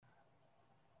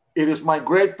It is my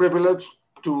great privilege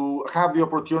to have the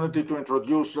opportunity to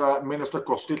introduce Minister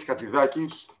Kostis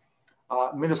Hatzidakis.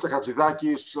 Minister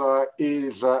Hatzidakis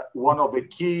is one of the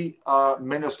key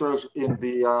ministers in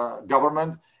the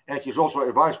government, and he's also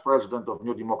a vice president of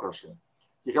New Democracy.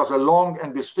 He has a long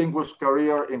and distinguished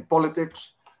career in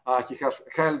politics. He has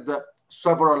held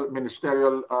several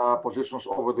ministerial positions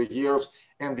over the years,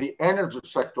 and the energy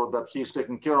sector that he's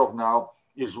taking care of now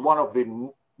is one of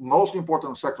the most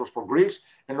important sectors for Greece,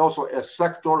 and also a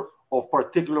sector of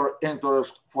particular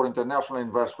interest for international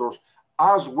investors,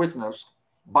 as witnessed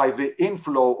by the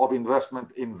inflow of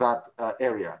investment in that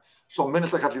area. So,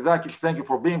 Minister Hatzidakis, thank you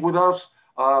for being with us.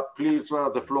 Please,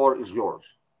 the floor is yours.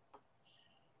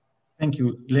 Thank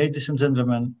you. Ladies and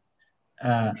gentlemen,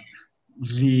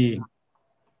 the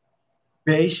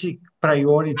basic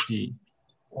priority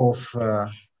of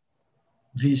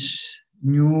this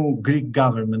new Greek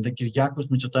government, the Kyriakos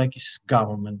Mitsotakis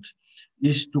government,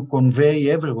 is to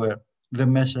convey everywhere the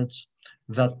message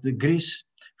that Greece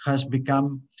has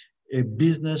become a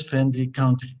business-friendly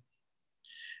country.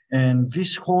 And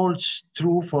this holds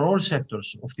true for all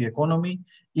sectors of the economy,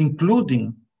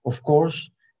 including, of course,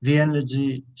 the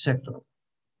energy sector.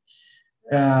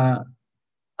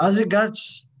 As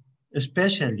regards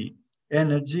especially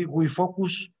energy, we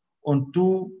focus on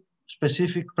two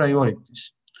specific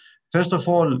priorities. First of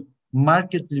all,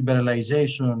 market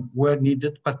liberalization where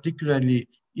needed, particularly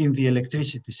in the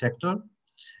electricity sector.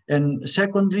 And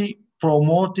secondly,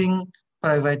 promoting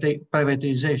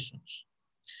privatizations.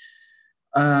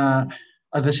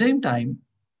 At the same time,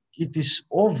 it is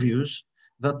obvious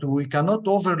that we cannot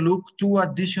overlook two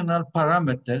additional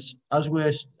parameters as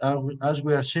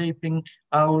we are shaping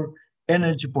our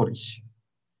energy policy.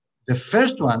 The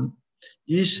first one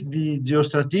is the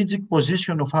geostrategic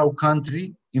position of our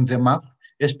country in the map,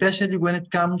 especially when it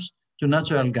comes to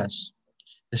natural gas.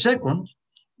 The second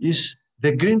is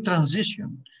the green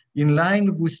transition, in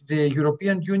line with the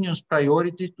European Union's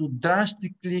priority to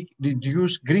drastically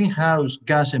reduce greenhouse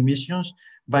gas emissions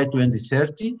by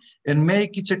 2030 and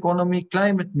make its economy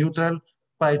climate neutral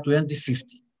by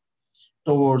 2050.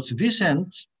 Towards this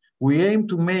end, we aim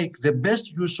to make the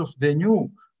best use of the new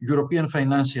European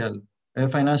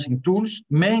financing tools,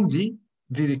 mainly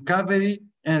the Recovery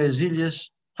and Resilience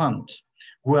Fund.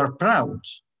 We are proud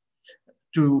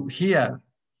to hear,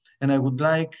 and I would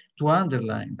like to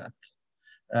underline that,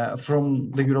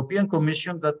 from the European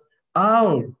Commission, that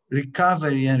our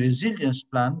Recovery and Resilience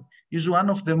Plan is one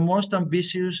of the most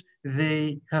ambitious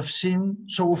they have seen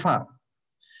so far.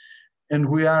 And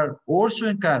we are also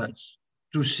encouraged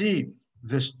to see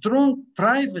the strong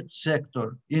private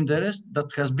sector interest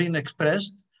that has been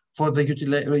expressed for the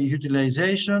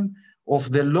utilization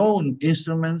of the loan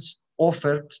instruments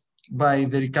offered by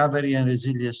the Recovery and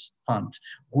Resilience Fund.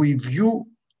 We view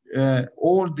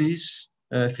all these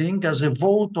things as a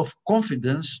vote of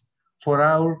confidence for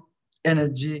our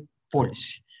energy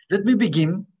policy. Let me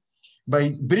begin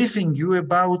by briefing you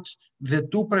about the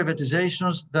two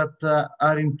privatizations that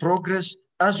are in progress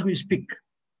as we speak.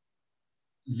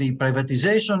 The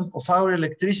privatization of our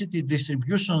electricity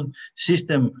distribution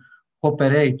system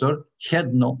operator,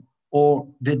 HEDNO, or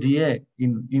DDE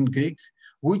in Greek,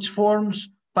 which forms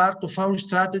part of our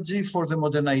strategy for the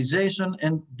modernization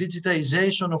and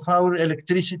digitization of our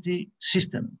electricity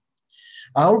system.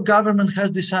 Our government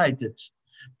has decided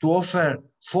to offer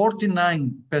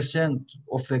 49%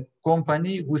 of the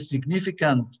company with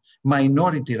significant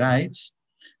minority rights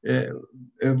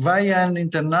via an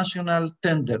international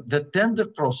tender. The tender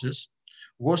process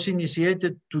was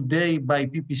initiated today by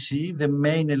PPC, the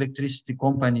main electricity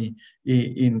company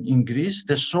in Greece,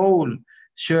 the sole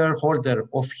shareholder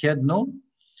of HEDNO,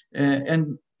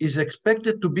 and is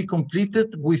expected to be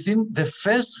completed within the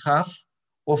first half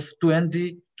of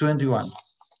 2021.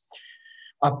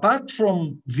 Apart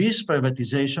from this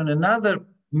privatization, another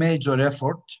major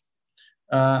effort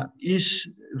is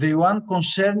the one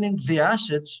concerning the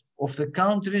assets of the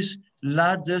country's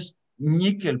largest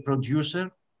nickel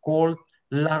producer called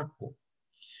LARCO.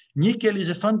 Nickel is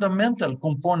a fundamental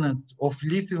component of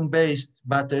lithium-based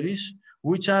batteries,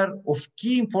 which are of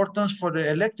key importance for the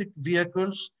electric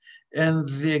vehicles and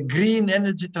the green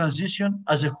energy transition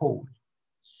as a whole.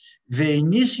 The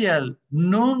initial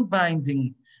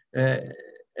non-binding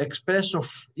express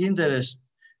of interest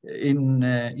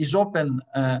is open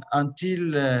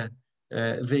until the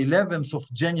 11th of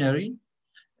January,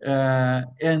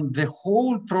 and the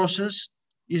whole process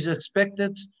is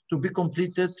expected to be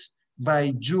completed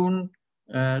by June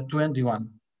 21.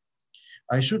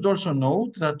 I should also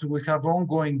note that we have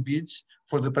ongoing bids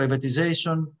for the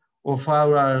privatization of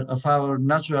our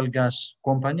natural gas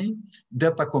company,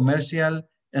 DEPA Commercial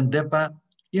and DEPA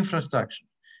infrastructure,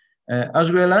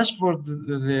 as well as for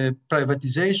the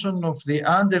privatization of the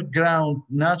underground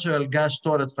natural gas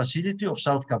storage facility of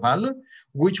South Kavala,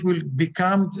 which will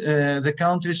become the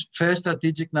country's first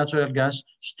strategic natural gas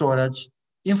storage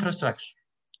infrastructure.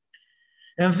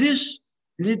 And this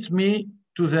leads me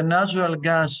to the natural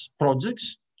gas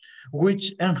projects,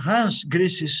 which enhance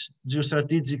Greece's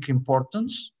geostrategic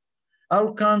importance.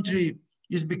 Our country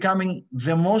is becoming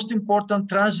the most important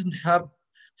transit hub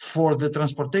for the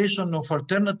transportation of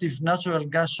alternative natural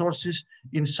gas sources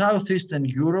in southeastern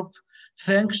Europe,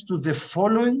 thanks to the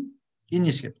following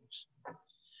initiatives.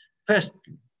 First,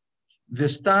 the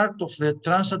start of the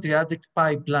Trans-Adriatic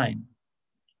Pipeline,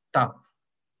 TAP,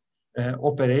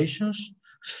 operations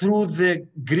through the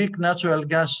Greek natural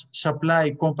gas supply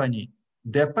company,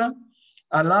 DEPA,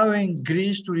 allowing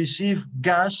Greece to receive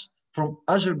gas from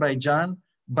Azerbaijan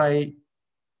by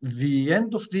the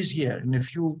end of this year, in a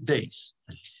few days.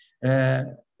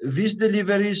 These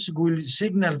deliveries will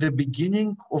signal the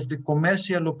beginning of the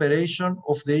commercial operation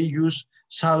of the EU's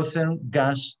Southern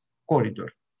Gas Corridor.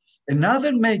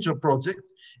 Another major project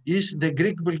is the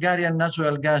Greek-Bulgarian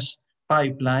natural gas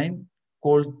pipeline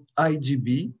called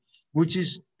IGB, which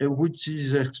is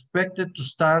expected to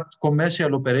start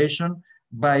commercial operation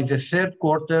by the third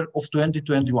quarter of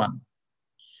 2021.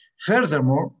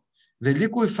 Furthermore, the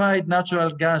liquefied natural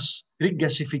gas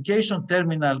regasification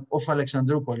terminal of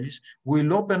Alexandroupolis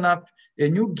will open up a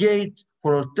new gate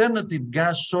for alternative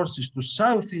gas sources to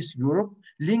Southeast Europe,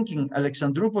 linking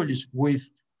Alexandroupolis with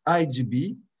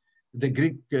IGB, the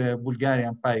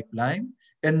Greek-Bulgarian pipeline,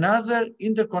 and other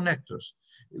interconnectors.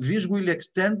 This will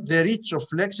extend the reach of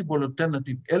flexible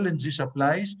alternative LNG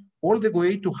supplies all the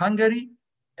way to Hungary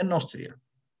and Austria.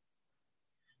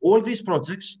 All these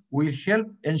projects will help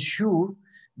ensure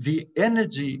the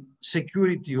energy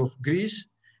security of Greece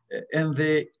and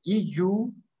the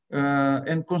EU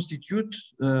and constitute,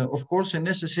 of course, a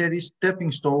necessary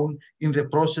stepping stone in the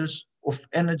process of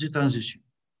energy transition.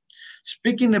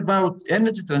 Speaking about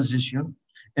energy transition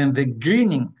and the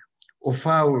greening of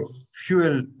our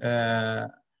fuel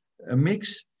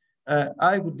mix,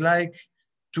 I would like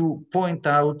to point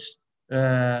out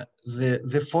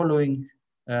the following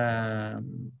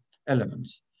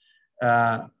elements.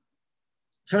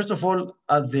 First of all,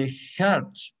 at the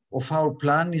heart of our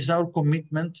plan is our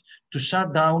commitment to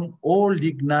shut down all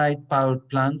lignite power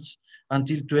plants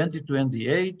until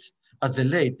 2028 at the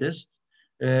latest,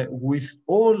 with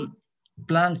all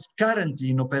plants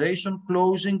currently in operation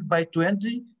closing by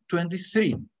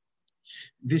 2023.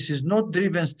 This is not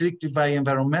driven strictly by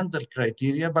environmental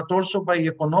criteria, but also by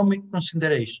economic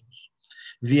considerations.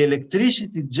 The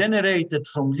electricity generated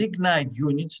from lignite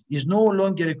units is no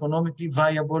longer economically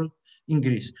viable in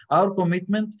Greece. Our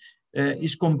commitment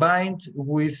is combined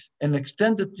with an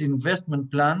extended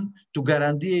investment plan to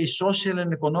guarantee a social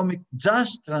and economic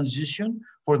just transition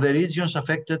for the regions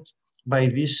affected by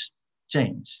this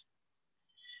change.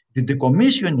 The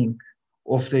decommissioning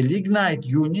of the lignite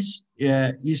units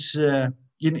is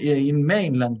in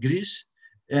mainland Greece,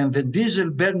 and the diesel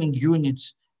burning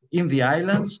units in the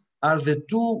islands are the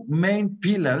two main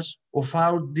pillars of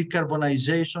our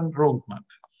decarbonization roadmap.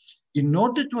 In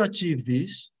order to achieve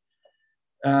this,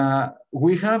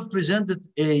 we have presented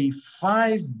a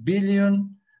 5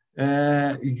 billion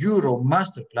euro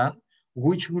master plan,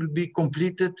 which will be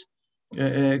complemented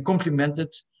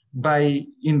by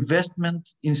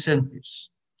investment incentives.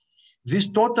 This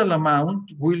total amount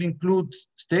will include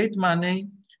state money,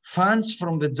 funds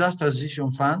from the Just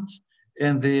Transition Fund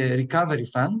and the Recovery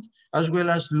Fund, as well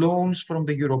as loans from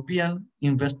the European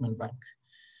Investment Bank.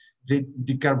 The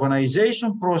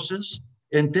decarbonization process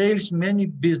entails many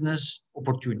business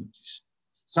opportunities.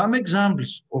 Some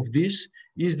examples of this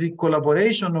is the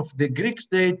collaboration of the Greek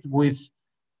state with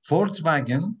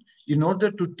Volkswagen in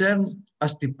order to turn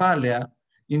Astipalea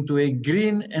into a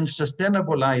green and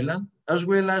sustainable island, as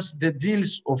well as the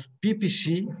deals of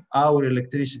PPC, our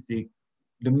electricity,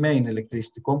 the main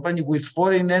electricity company, with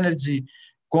foreign energy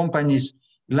companies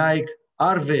like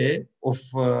RWE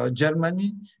of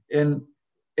Germany and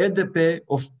EDP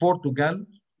of Portugal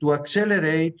to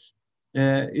accelerate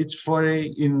its foray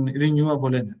in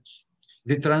renewable energy.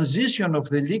 The transition of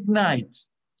the lignite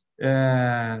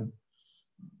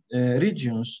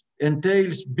regions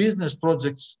entails business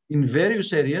projects in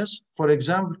various areas, for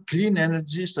example, clean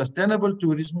energy, sustainable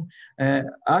tourism,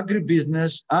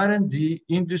 agribusiness, R&D,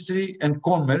 industry, and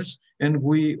commerce, and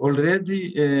we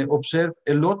already observe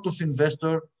a lot of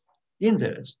investor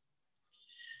interest.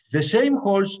 The same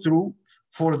holds true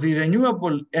for the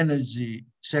renewable energy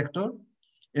sector,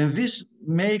 and this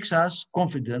makes us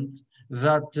confident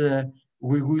that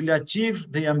we will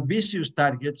achieve the ambitious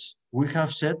targets we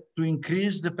have set to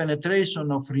increase the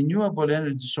penetration of renewable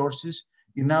energy sources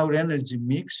in our energy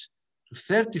mix to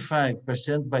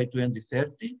 35% by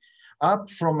 2030, up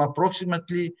from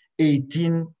approximately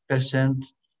 18%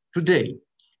 today.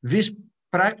 This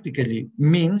practically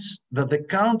means that the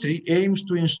country aims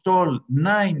to install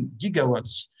 9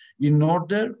 gigawatts in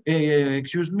order,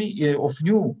 of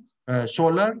new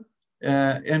solar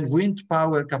and wind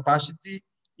power capacity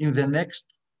in the next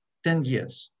 10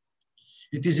 years.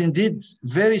 It is indeed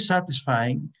very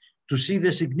satisfying to see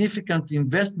the significant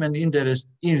investment interest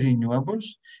in renewables,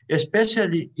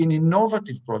 especially in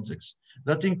innovative projects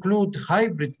that include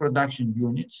hybrid production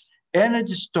units,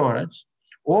 energy storage,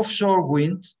 offshore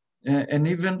wind, and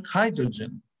even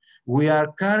hydrogen. We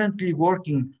are currently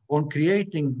working on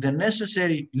creating the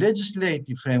necessary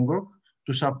legislative framework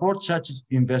to support such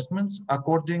investments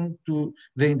according to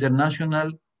the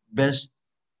international best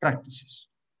practices.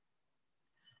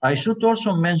 I should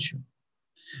also mention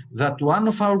that one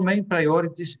of our main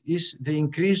priorities is the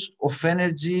increase of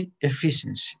energy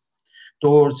efficiency.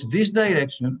 Towards this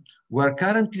direction, we are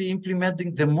currently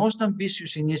implementing the most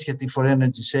ambitious initiative for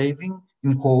energy saving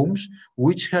in homes,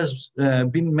 which has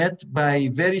been met by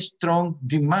very strong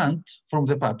demand from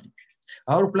the public.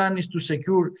 Our plan is to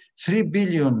secure 3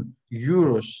 billion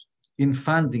euros in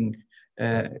funding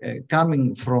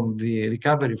coming from the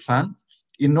Recovery Fund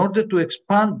in order to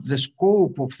expand the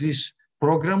scope of this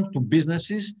program to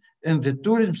businesses and the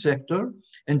tourism sector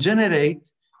and generate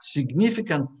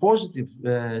significant positive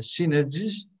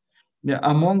synergies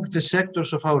among the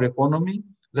sectors of our economy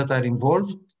that are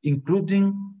involved,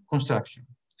 including construction.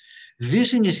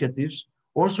 These initiatives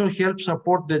also help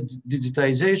support the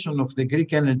digitization of the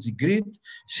Greek energy grid,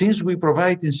 since we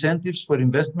provide incentives for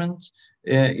investments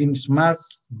in smart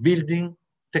building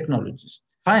technologies.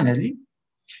 Finally,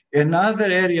 another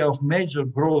area of major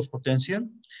growth potential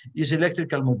is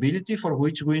electrical mobility, for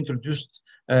which we introduced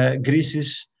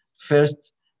Greece's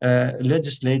first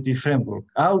legislative framework.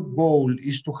 Our goal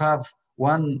is to have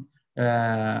 1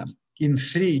 in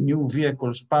 3 new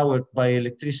vehicles powered by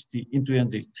electricity in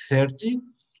 2030.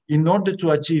 In order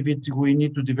to achieve it, we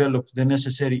need to develop the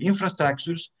necessary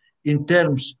infrastructures in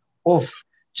terms of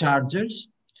chargers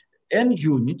and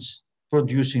units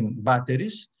producing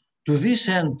batteries. To this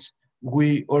end,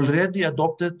 we already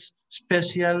adopted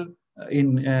special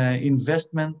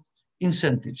investment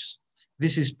incentives.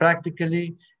 This is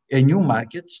practically a new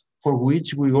market for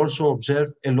which we also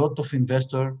observe a lot of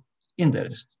investor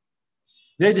interest.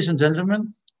 Ladies and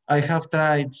gentlemen, I have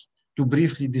tried to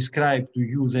briefly describe to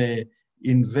you the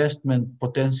investment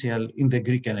potential in the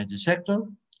Greek energy sector.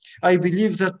 I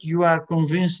believe that you are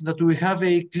convinced that we have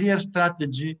a clear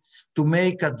strategy to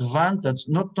make advantage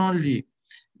not only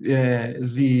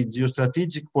the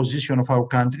geostrategic position of our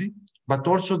country, but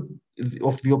also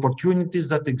of the opportunities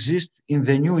that exist in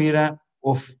the new era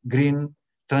of green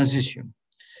transition.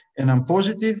 And I'm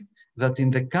positive that in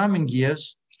the coming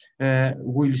years,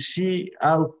 we'll see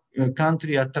our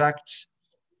country attract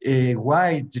a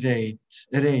wide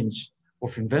range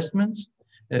of investments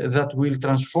that will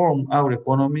transform our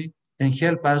economy and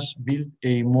help us build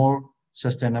a more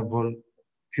sustainable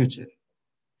future.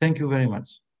 Thank you very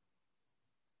much.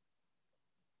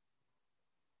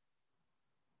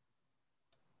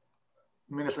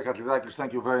 Minister Chatridakis,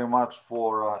 thank you very much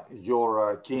for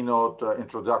your keynote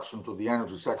introduction to the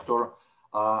energy sector.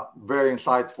 Very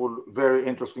insightful, very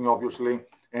interesting, obviously.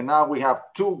 And now we have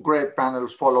 2 great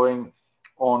panels following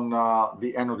on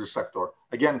the energy sector.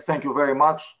 Again, thank you very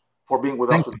much for being with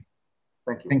us today.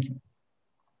 Thank you. Thank you.